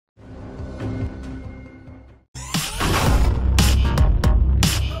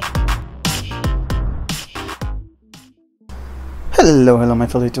Hello my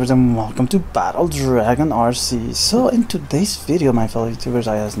fellow YouTubers, and welcome to BattleDragonRC. So in today's video, my fellow YouTubers,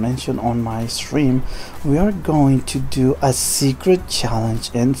 as mentioned on my stream, we are going to do a secret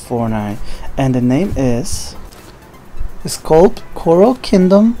challenge in Fortnite, and the name is Sculpted Coral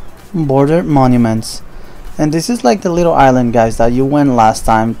Kingdom Border Monuments. And this is like the little island, guys, that you went last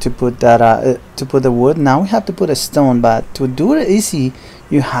time to put that to put the wood. Now we have to put a stone, but to do it easy,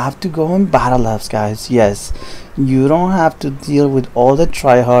 you have to go in battle labs, guys. Yes, you don't have to deal with all the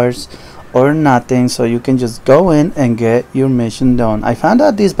tryhards or nothing, so you can just go in and get your mission done. I found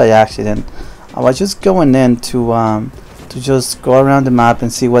out this by accident. I was just going in to just go around the map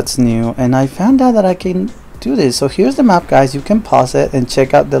and see what's new, and I found out that I can do this. So here's the map, guys. You can pause it and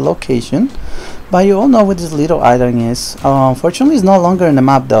check out the location, but you all know what this little island is. Unfortunately, it's no longer in the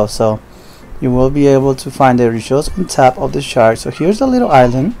map though, so you will be able to find the results on top of the chart. So here's the little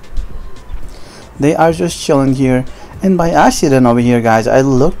island. They are just chilling here, and by accident over here, guys, I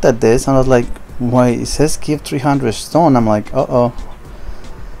looked at this and I was like, wait, it says give 300 stone. I'm like, uh-oh.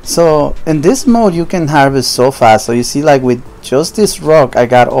 So in this mode you can harvest so fast. So you see, like, with just this rock I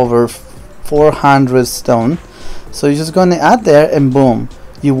got over 400 stone. So you're just gonna add there and boom,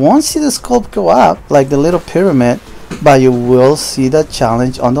 you won't see the sculpt go up like the little pyramid, but you will see the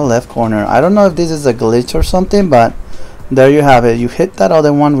challenge on the left corner. I don't know if this is a glitch or something, but there you have it. You hit that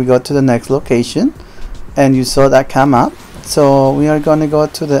other one, we go to the next location, and you saw that come up. So we are gonna go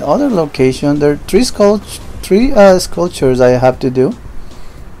to the other location. There are three sculptures I have to do,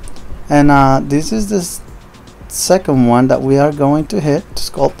 and this is the second one that we are going to hit to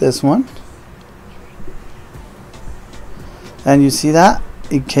sculpt this one. And you see that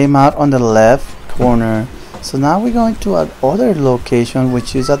it came out on the left corner. So now we're going to another location,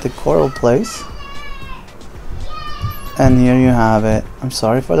 which is at the coral place, and here you have it. I'm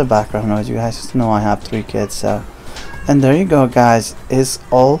sorry for the background noise, you guys just know I have 3 kids. So, and there you go, guys, it's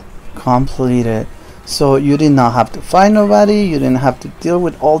all completed. So you did not have to find nobody, you didn't have to deal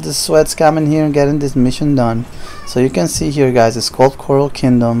with all the sweats coming here and getting this mission done. So you can see here, guys, the Sculpted Coral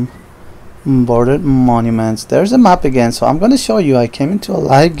Kingdom Bordered Monuments. There's a map again, so I'm going to show you. I came into a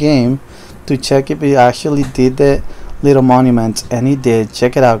live game to check if it actually did the little monuments, and it did.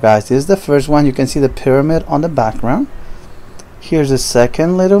 Check it out, guys. This is the first one. You can see the pyramid on the background. Here's the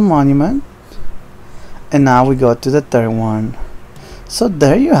second little monument, and now we go to the third one. So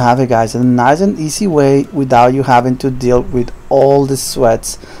there you have it, guys, a nice and easy way without you having to deal with all the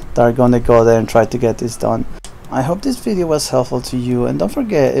sweats that are going to go there and try to get this done. I hope this video was helpful to you, and don't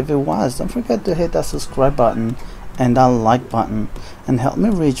forget, if it was, don't forget to hit that subscribe button and that like button, and help me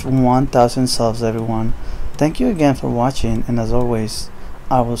reach 1,000 subs, everyone. Thank you again for watching, and as always,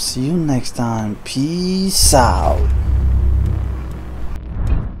 I will see you next time. Peace out.